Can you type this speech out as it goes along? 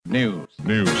News.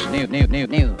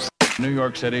 News. New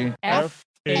York City.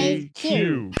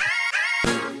 FAQ.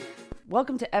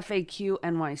 Welcome to FAQ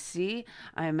NYC.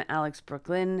 I'm Alex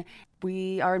Brooklyn.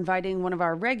 We are inviting one of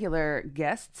our regular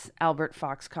guests, Albert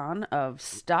Foxconn of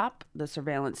STOP, the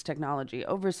Surveillance Technology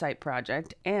Oversight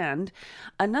Project, and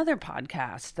another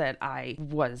podcast that I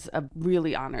was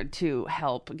really honored to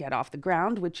help get off the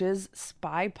ground, which is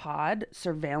SpyPod,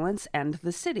 Surveillance and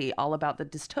the City, all about the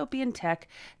dystopian tech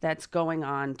that's going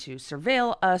on to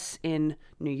surveil us in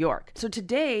New York. So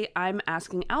today I'm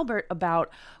asking Albert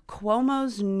about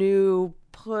Cuomo's new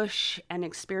push and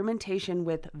experimentation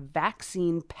with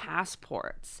vaccine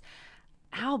passports.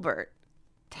 Albert,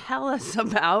 tell us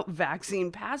about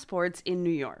vaccine passports in New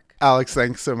York. Alex,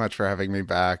 thanks so much for having me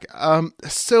back.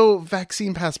 So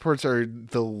vaccine passports are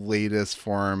the latest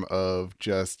form of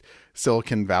just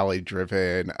Silicon Valley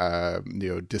driven,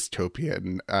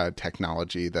 dystopian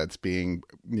technology that's being,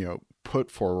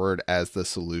 put forward as the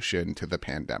solution to the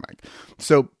pandemic.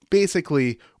 So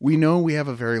basically, we know we have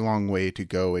a very long way to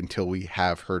go until we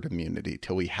have herd immunity,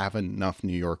 till we have enough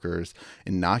New Yorkers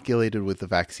inoculated with the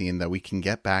vaccine that we can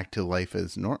get back to life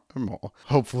as normal,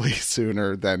 hopefully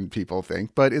sooner than people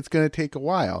think, but it's going to take a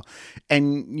while.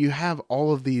 And you have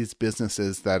all of these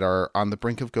businesses that are on the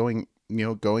brink of going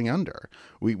under.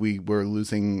 We're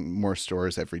losing more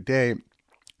stores every day.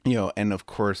 And of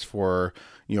course for,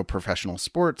 professional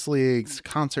sports leagues,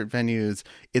 concert venues,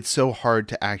 it's so hard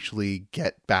to actually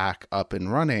get back up and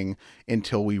running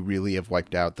until we really have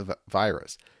wiped out the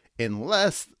virus.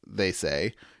 Unless, they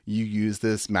say, you use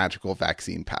this magical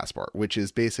vaccine passport, which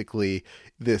is basically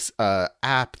this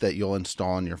app that you'll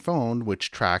install on your phone, which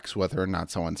tracks whether or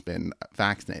not someone's been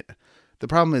vaccinated. The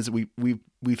problem is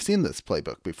we've seen this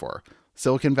playbook before.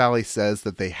 Silicon Valley says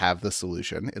that they have the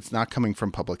solution. It's not coming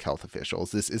from public health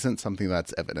officials. This isn't something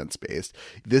that's evidence-based.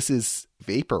 This is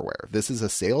vaporware. This is a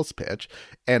sales pitch.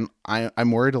 And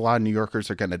I'm worried a lot of New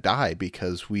Yorkers are going to die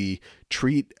because we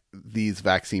treat these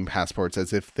vaccine passports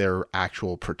as if they're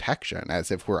actual protection,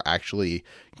 as if we're actually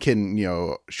can,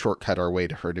 shortcut our way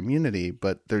to herd immunity,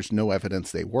 but there's no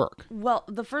evidence they work. Well,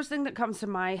 the first thing that comes to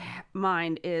my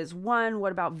mind is, one,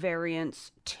 what about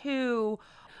variants? Two,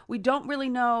 we don't really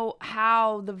know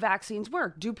how the vaccines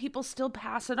work. Do people still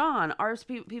pass it on? Are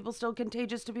people still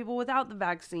contagious to people without the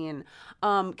vaccine?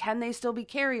 Can they still be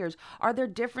carriers? Are there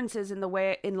differences in the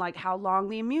way, in like how long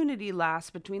the immunity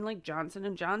lasts between like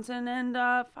Johnson & Johnson and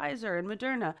Pfizer and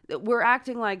Moderna? We're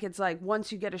acting like it's like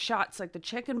once you get a shot, it's like the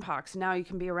chicken pox. Now you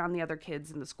can be around the other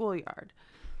kids in the schoolyard.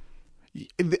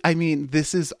 I mean,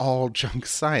 this is all junk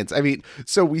science. I mean,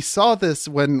 so we saw this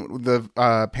when the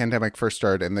pandemic first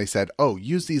started and they said,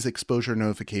 use these exposure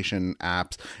notification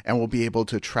apps and we'll be able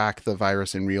to track the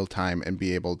virus in real time and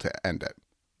be able to end it.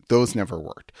 Those never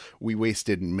worked. We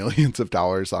wasted millions of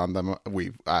dollars on them.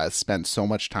 We've spent so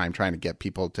much time trying to get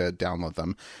people to download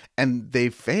them, and they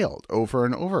failed over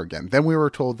and over again. Then we were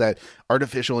told that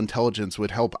artificial intelligence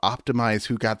would help optimize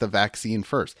who got the vaccine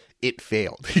first. It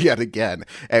failed yet again.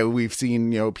 And we've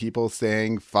seen, people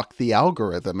saying, fuck the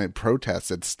algorithm in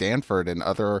protests at Stanford and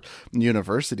other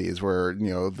universities where,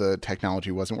 the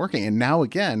technology wasn't working. And now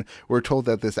again, we're told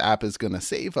that this app is going to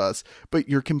save us, but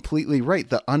you're completely right.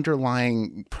 The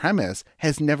underlying premise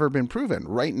has never been proven.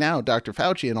 Right now, Dr.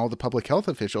 Fauci and all the public health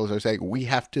officials are saying we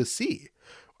have to see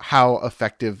how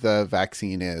effective the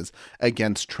vaccine is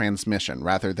against transmission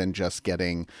rather than just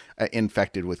getting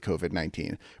infected with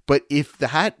COVID-19. But if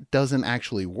that doesn't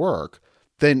actually work,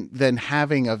 then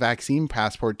having a vaccine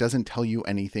passport doesn't tell you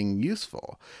anything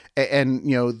useful. And,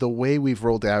 the way we've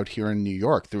rolled out here in New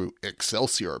York through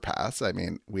Excelsior Pass, I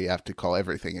mean, we have to call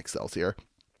everything Excelsior,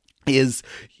 is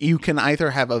you can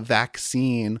either have a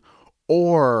vaccine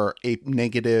or a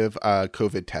negative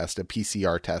COVID test, a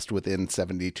PCR test within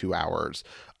 72 hours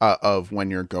of when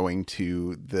you're going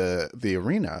to the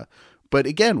arena. But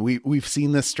again, we've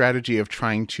seen this strategy of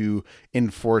trying to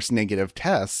enforce negative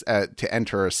tests to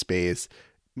enter a space.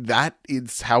 That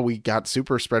is how we got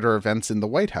super spreader events in the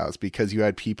White House, because you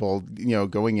had people,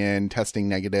 going in, testing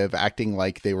negative, acting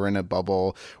like they were in a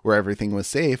bubble where everything was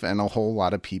safe, and a whole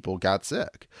lot of people got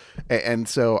sick. And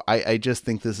so I just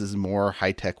think this is more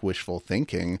high-tech wishful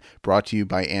thinking brought to you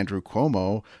by Andrew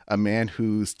Cuomo, a man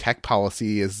whose tech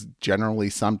policy is generally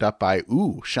summed up by,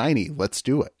 ooh, shiny, let's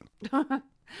do it.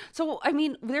 So, I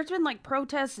mean, there's been like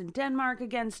protests in Denmark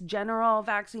against general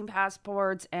vaccine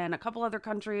passports and a couple other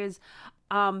countries.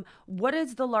 What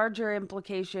is the larger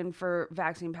implication for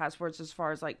vaccine passports as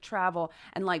far as like travel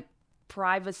and like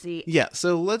privacy. Yeah,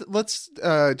 so let's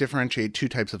differentiate two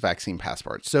types of vaccine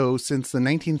passports. So since the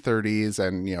 1930s,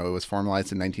 and it was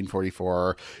formalized in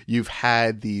 1944, you've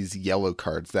had these yellow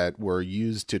cards that were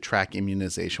used to track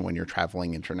immunization when you're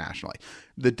traveling internationally.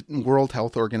 The World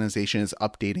Health Organization is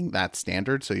updating that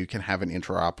standard so you can have an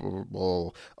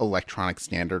interoperable electronic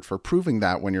standard for proving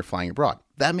that when you're flying abroad.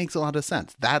 That makes a lot of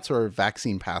sense. That sort of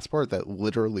vaccine passport that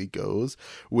literally goes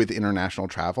with international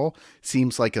travel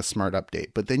seems like a smart update.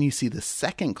 But then you see the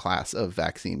second class of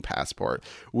vaccine passport,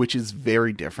 which is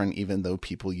very different, even though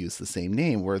people use the same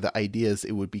name, where the idea is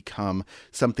it would become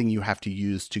something you have to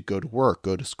use to go to work,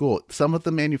 go to school. Some of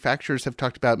the manufacturers have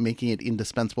talked about making it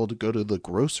indispensable to go to the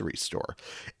grocery store.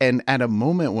 And at a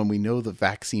moment when we know the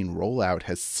vaccine rollout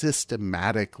has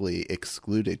systematically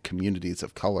excluded communities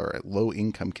of color,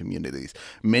 low-income communities,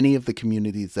 many of the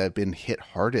communities that have been hit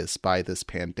hardest by this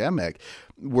pandemic,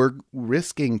 we're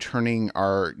risking turning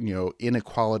our,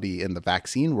 inequality in the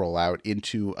vaccine rollout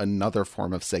into another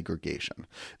form of segregation,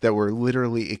 that we're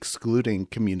literally excluding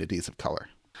communities of color.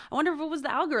 I wonder if it was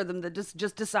the algorithm that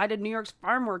just decided New York's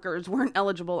farm workers weren't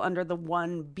eligible under the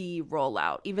 1B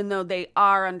rollout, even though they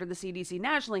are under the CDC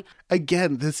nationally.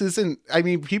 Again, this isn't,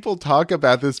 people talk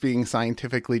about this being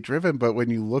scientifically driven, but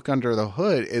when you look under the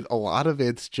hood, a lot of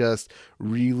it's just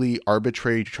really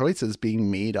arbitrary choices being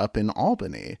made up in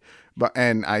Albany.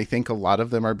 And I think a lot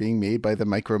of them are being made by the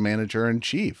micromanager in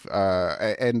chief.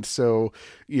 And so,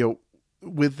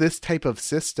 with this type of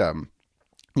system,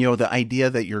 the idea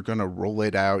that you're going to roll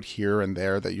it out here and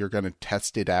there, that you're going to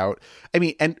test it out.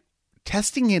 And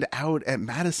testing it out at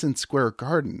Madison Square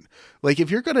Garden. Like, if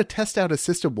you're going to test out a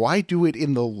system, why do it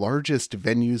in the largest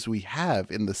venues we have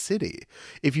in the city?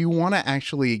 If you want to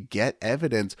actually get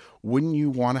evidence, wouldn't you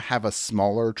want to have a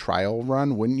smaller trial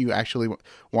run? Wouldn't you actually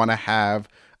want to have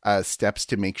steps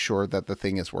to make sure that the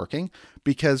thing is working?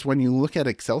 Because when you look at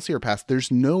Excelsior Pass,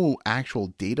 there's no actual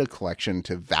data collection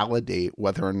to validate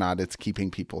whether or not it's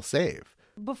keeping people safe.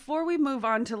 Before we move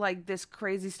on to this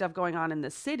crazy stuff going on in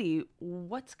the city,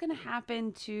 what's going to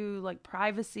happen to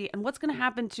privacy, and what's going to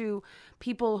happen to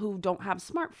people who don't have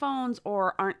smartphones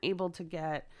or aren't able to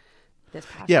get this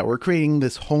passport? Yeah, we're creating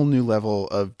this whole new level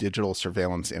of digital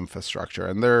surveillance infrastructure.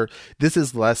 And this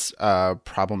is less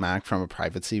problematic from a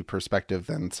privacy perspective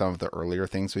than some of the earlier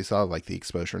things we saw, like the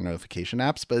exposure notification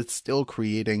apps, but it's still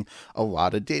creating a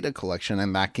lot of data collection,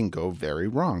 and that can go very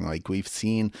wrong. Like, we've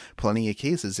seen plenty of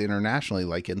cases internationally,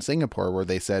 like in Singapore, where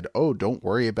they said, oh, don't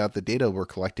worry about the data we're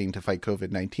collecting to fight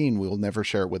COVID-19. We'll never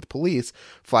share it with police.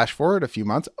 Flash forward a few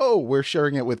months, oh, we're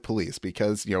sharing it with police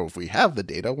because, if we have the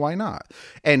data, why not?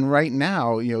 And right now,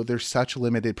 there's such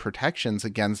limited protections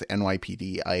against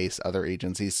NYPD, ICE, other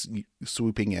agencies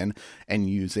swooping in and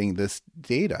using this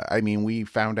data. We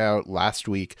found out last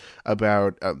week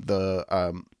about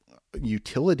the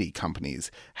utility companies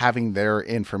having their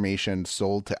information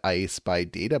sold to ICE by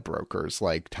data brokers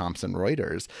like Thomson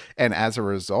Reuters. And as a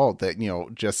result, that,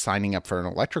 just signing up for an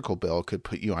electrical bill could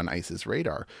put you on ICE's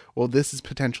radar. Well, this is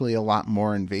potentially a lot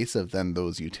more invasive than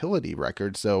those utility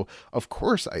records. So of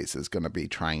course, ICE is going to be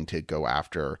trying to go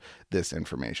after this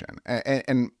information.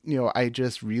 And I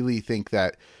just really think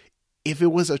that if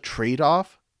it was a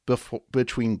trade-off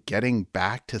between getting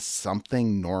back to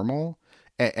something normal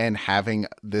and having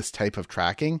this type of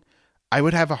tracking, I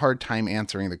would have a hard time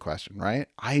answering the question, right?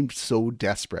 I'm so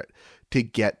desperate to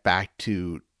get back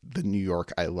to the New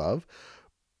York I love,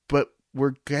 but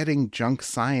we're getting junk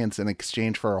science in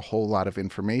exchange for a whole lot of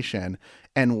information.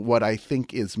 And what I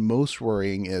think is most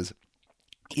worrying is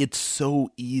it's so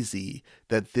easy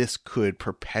that this could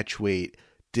perpetuate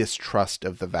distrust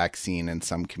of the vaccine in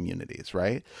some communities,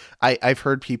 right? I've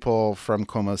heard people from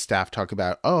Cuomo's staff talk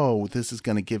about, oh, this is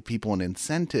going to give people an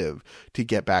incentive to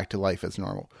get back to life as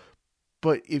normal.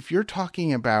 But if you're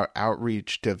talking about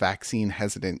outreach to vaccine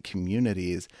hesitant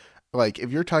communities, like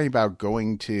if you're talking about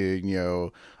going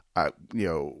to,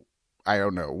 I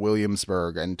don't know,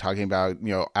 Williamsburg, and talking about,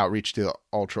 outreach to the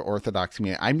ultra Orthodox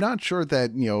community, I'm not sure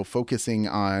that, focusing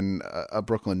on a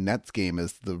Brooklyn Nets game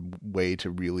is the way to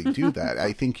really do that.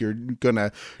 I think you're going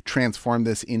to transform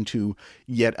this into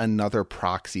yet another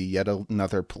proxy, yet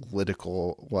another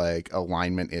political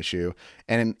alignment issue.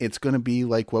 And it's going to be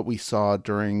like what we saw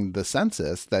during the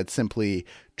census, that simply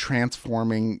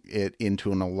transforming it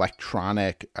into an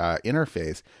electronic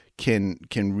interface can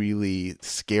really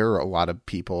scare a lot of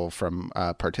people from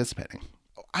participating.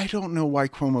 I don't know why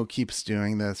Cuomo keeps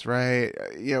doing this, right?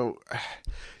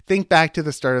 Think back to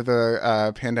the start of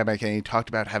the pandemic, and he talked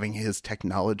about having his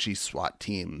technology SWAT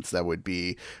teams that would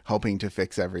be helping to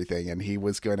fix everything. And he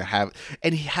was going to have,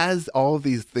 and he has all of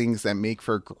these things that make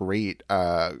for great,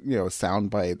 sound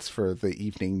bites for the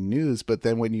evening news. But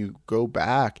then when you go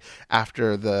back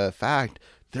after the fact,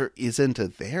 there isn't a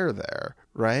there,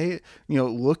 right?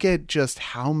 Look at just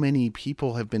how many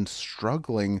people have been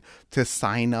struggling to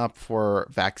sign up for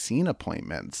vaccine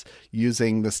appointments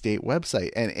using the state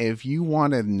website. And if you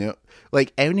want to know,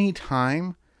 like,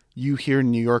 anytime you hear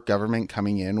New York government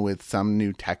coming in with some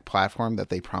new tech platform that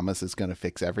they promise is going to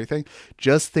fix everything,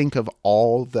 just think of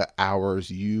all the hours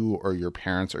you or your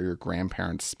parents or your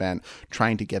grandparents spent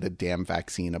trying to get a damn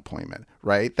vaccine appointment,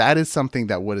 right? That is something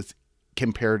that was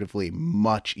comparatively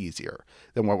much easier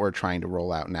than what we're trying to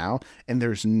roll out now. And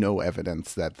there's no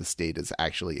evidence that the state is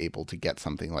actually able to get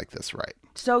something like this right.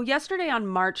 So yesterday on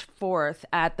March 4th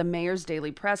at the mayor's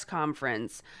daily press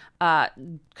conference,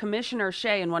 Commissioner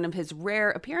Shea, in one of his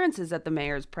rare appearances at the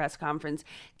mayor's press conference,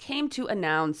 came to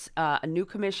announce a new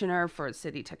commissioner for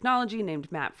city technology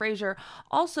named Matt Frazier.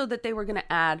 Also that they were going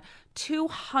to add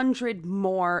 200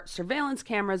 more surveillance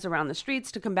cameras around the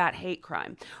streets to combat hate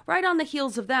crime. Right on the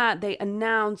heels of that, they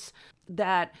announced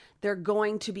that they're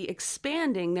going to be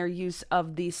expanding their use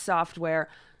of the software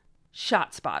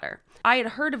ShotSpotter. I had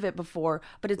heard of it before,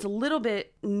 but it's a little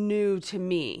bit new to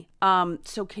me.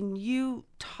 So can you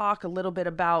talk a little bit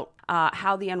about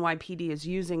how the NYPD is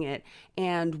using it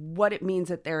and what it means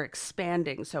that they're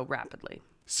expanding so rapidly?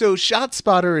 So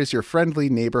ShotSpotter is your friendly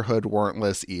neighborhood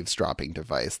warrantless eavesdropping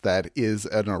device that is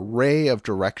an array of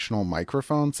directional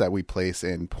microphones that we place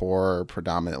in poor,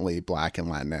 predominantly Black and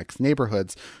Latinx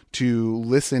neighborhoods to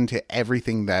listen to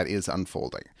everything that is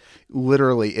unfolding.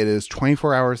 Literally, it is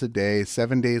 24 hours a day,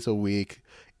 7 days a week,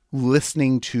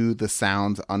 listening to the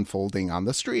sounds unfolding on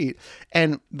the street.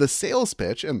 And the sales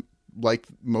pitch, and like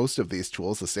most of these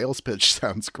tools, the sales pitch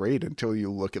sounds great until you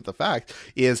look at the fact,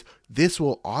 is this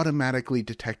will automatically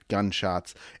detect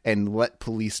gunshots and let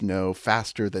police know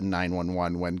faster than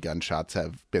 911 when gunshots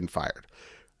have been fired.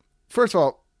 First of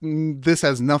all, this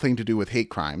has nothing to do with hate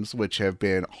crimes, which have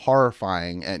been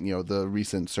horrifying. And, the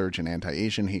recent surge in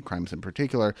anti-Asian hate crimes in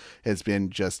particular has been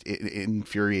just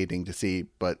infuriating to see.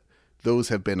 But those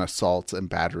have been assaults and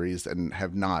batteries and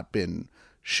have not been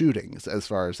shootings, as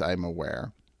far as I'm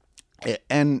aware.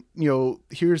 And,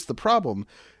 here's the problem.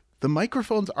 The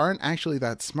microphones aren't actually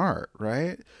that smart,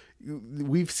 right?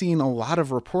 We've seen a lot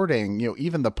of reporting,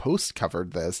 even the Post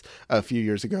covered this a few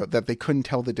years ago, that they couldn't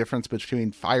tell the difference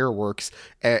between fireworks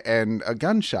and a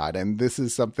gunshot. And this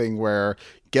is something where,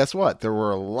 guess what? There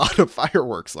were a lot of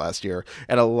fireworks last year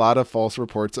and a lot of false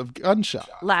reports of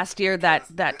gunshots. Last year,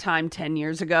 that time 10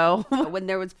 years ago, when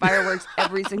there was fireworks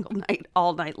every single night,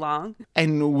 all night long.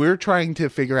 And we're trying to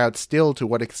figure out still to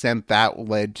what extent that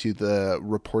led to the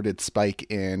reported spike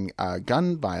in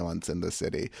gun violence in the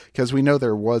city. Because we know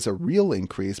there was a real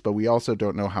increase, but we also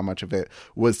don't know how much of it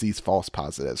was these false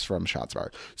positives from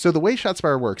ShotSpotter. So the way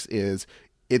ShotSpotter works is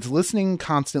it's listening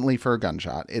constantly for a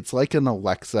gunshot. It's like an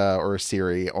Alexa or a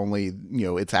Siri, only,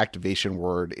 its activation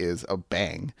word is a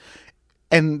bang.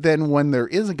 And then when there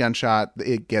is a gunshot,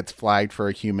 it gets flagged for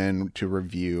a human to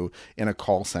review in a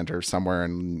call center somewhere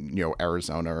in,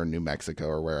 Arizona or New Mexico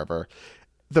or wherever.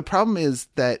 The problem is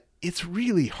that it's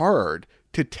really hard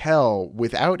to tell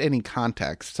without any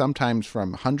context, sometimes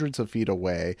from hundreds of feet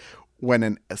away,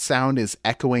 when a sound is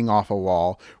echoing off a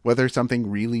wall, whether something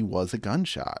really was a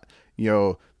gunshot.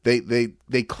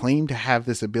 They claim to have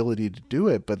this ability to do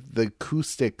it, but the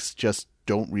acoustics just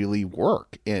don't really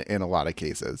work in a lot of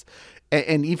cases.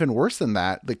 And even worse than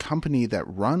that, the company that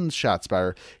runs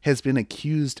ShotSpotter has been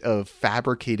accused of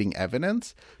fabricating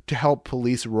evidence to help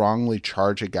police wrongly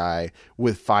charge a guy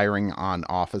with firing on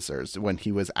officers when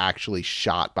he was actually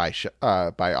shot by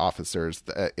officers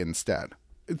instead.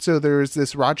 So there's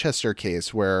this Rochester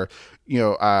case where,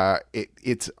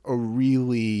 it's a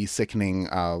really sickening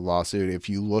lawsuit. If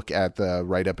you look at the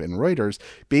write-up in Reuters,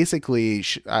 basically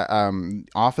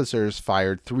officers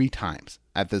fired 3 times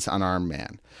at this unarmed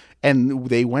man. And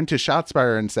they went to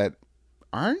ShotSpotter and said,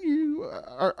 are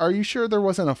you sure there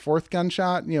wasn't a 4th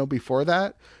gunshot, before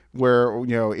that, where,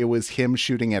 it was him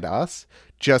shooting at us?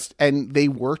 And they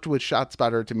worked with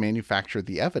ShotSpotter to manufacture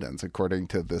the evidence, according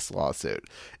to this lawsuit.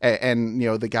 And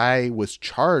the guy was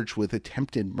charged with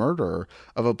attempted murder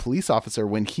of a police officer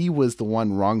when he was the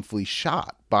one wrongfully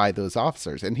shot by those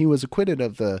officers. And he was acquitted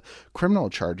of the criminal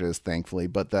charges, thankfully,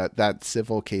 but that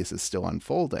civil case is still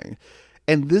unfolding.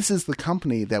 And this is the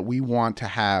company that we want to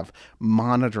have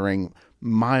monitoring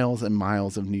miles and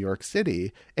miles of New York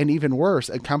City. And even worse,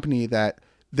 a company that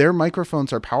their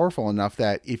microphones are powerful enough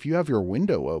that if you have your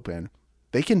window open,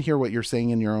 they can hear what you're saying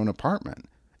in your own apartment.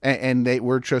 And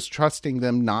we're just trusting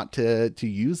them not to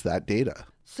use that data.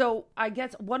 So I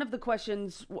guess one of the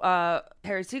questions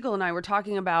Harry Siegel and I were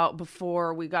talking about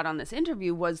before we got on this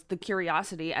interview was the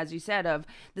curiosity, as you said, of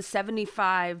the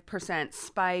 75%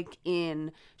 spike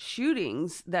in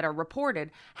shootings that are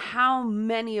reported. How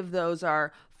many of those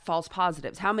are false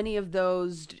positives? How many of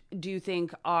those do you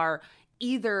think are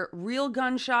either real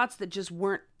gunshots that just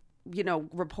weren't,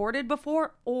 reported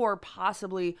before, or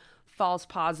possibly false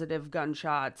positive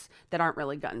gunshots that aren't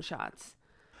really gunshots?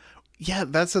 Yeah,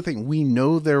 that's the thing. We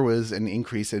know there was an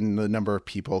increase in the number of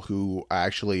people who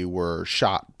actually were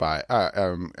shot by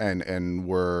and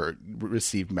were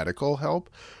received medical help,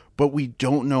 but we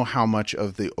don't know how much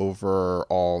of the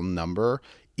overall number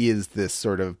is this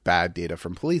sort of bad data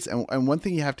from police. And one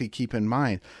thing you have to keep in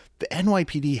mind, the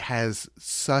NYPD has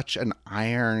such an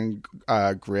iron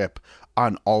grip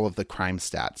on all of the crime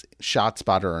stats,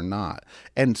 ShotSpotter or not.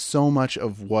 And so much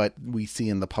of what we see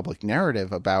in the public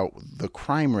narrative about the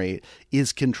crime rate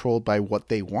is controlled by what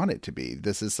they want it to be.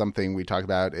 This is something we talk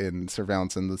about in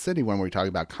Surveillance in the City when we talk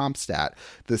about CompStat,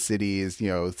 the city's,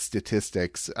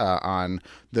 statistics on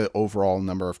the overall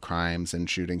number of crimes and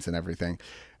shootings and everything.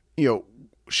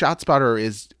 ShotSpotter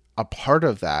is a part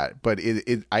of that, but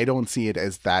I don't see it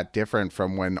as that different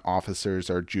from when officers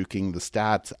are juking the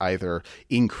stats, either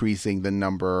increasing the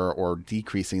number or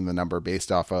decreasing the number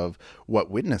based off of what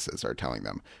witnesses are telling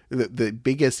them. The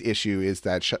biggest issue is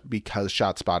that because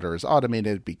ShotSpotter is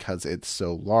automated, because it's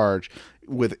so large,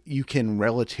 you can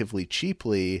relatively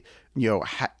cheaply,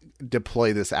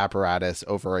 deploy this apparatus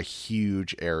over a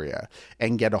huge area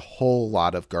and get a whole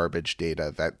lot of garbage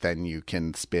data that then you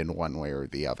can spin one way or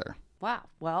the other. Wow.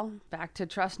 Well, back to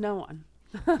trust no one.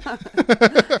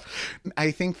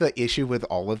 I think the issue with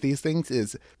all of these things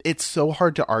is it's so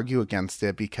hard to argue against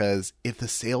it, because if the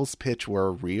sales pitch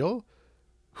were real,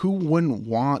 who wouldn't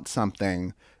want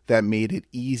something that made it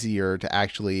easier to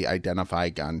actually identify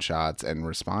gunshots and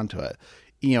respond to it?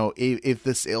 If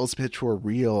the sales pitch were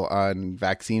real on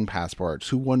vaccine passports,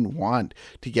 who wouldn't want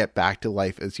to get back to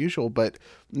life as usual? But,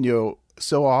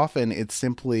 so often it's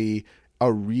simply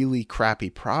a really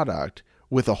crappy product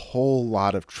with a whole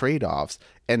lot of trade-offs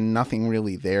and nothing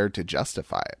really there to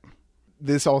justify it.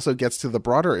 This also gets to the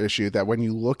broader issue that when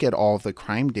you look at all of the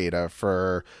crime data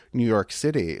for New York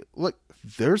City, look,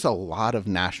 there's a lot of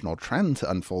national trends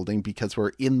unfolding because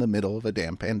we're in the middle of a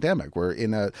damn pandemic. We're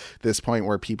in this point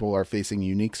where people are facing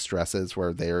unique stresses,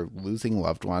 where they're losing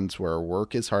loved ones, where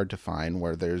work is hard to find,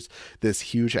 where there's this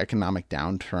huge economic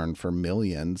downturn for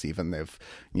millions, even if,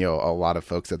 a lot of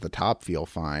folks at the top feel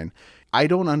fine. I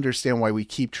don't understand why we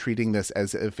keep treating this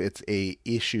as if it's a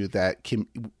issue that can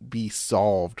be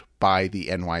solved by the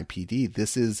NYPD.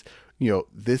 This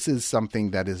is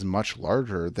something that is much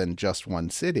larger than just one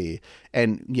city.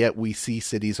 And yet we see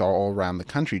cities all around the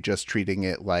country just treating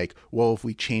it like, well, if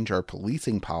we change our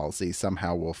policing policy,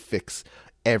 somehow we'll fix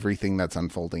everything that's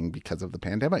unfolding because of the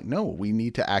pandemic. No, we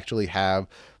need to actually have,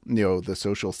 the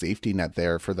social safety net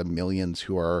there for the millions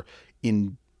who are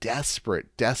in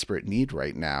desperate need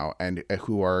right now and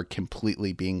who are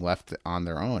completely being left on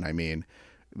their own. I mean,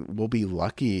 we'll be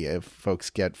lucky if folks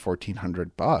get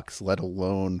 $1,400, let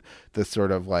alone the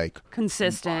sort of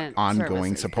consistent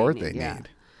ongoing support they need.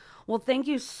 Well, thank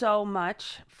you so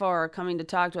much for coming to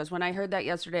talk to us. When I heard that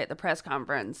yesterday at the press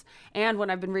conference, and when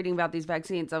I've been reading about these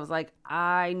vaccines, I was like,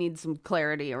 I need some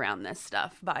clarity around this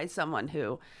stuff by someone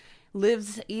who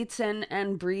lives, eats,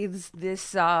 and breathes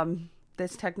this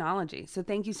this technology. So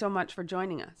thank you so much for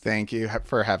joining us. Thank you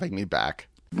for having me back.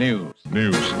 News.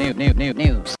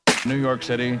 New York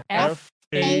City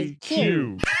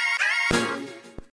FAQ.